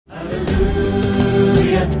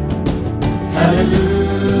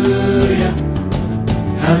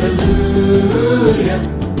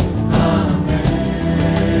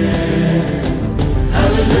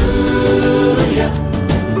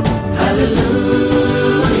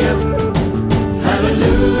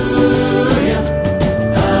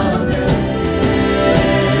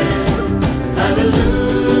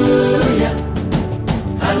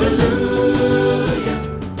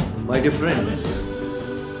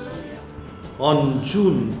On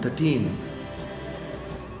June 13th,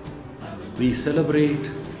 we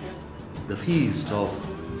celebrate the feast of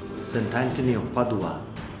St.Anthony of Padua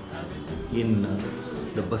in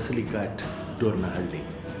the Basilica at Dornahalli.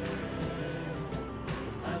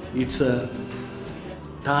 It's a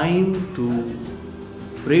time to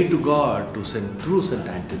pray to God through St.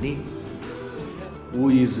 Anthony, who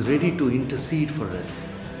is ready to intercede for us,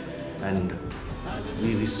 and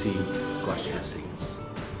we receive God's blessings.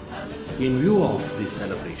 In view of this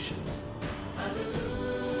celebration,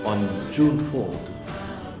 on June 4th,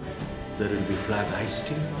 there will be flag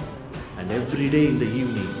hoisting, and every day in the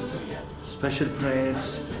evening, special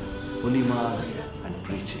prayers, Holy Mass and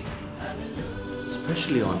preaching,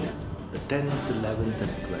 especially on the 10th, 11th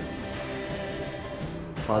and 12th.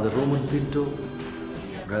 Father Roman Pinto,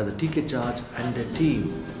 Brother T.K. George and their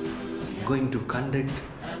team going to conduct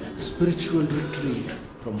spiritual retreat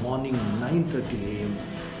from morning 9:30 a.m.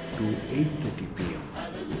 to 8:30 p.m.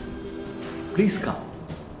 Please come,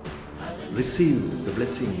 receive the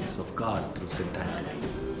blessings of God through St. Anthony,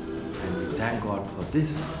 and we thank God for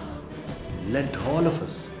this. Let all of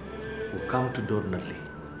us who come to Dornahalli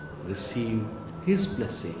receive His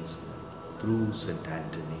blessings through St.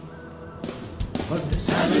 Anthony. God bless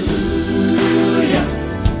you. Hallelujah,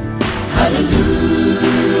 hallelujah.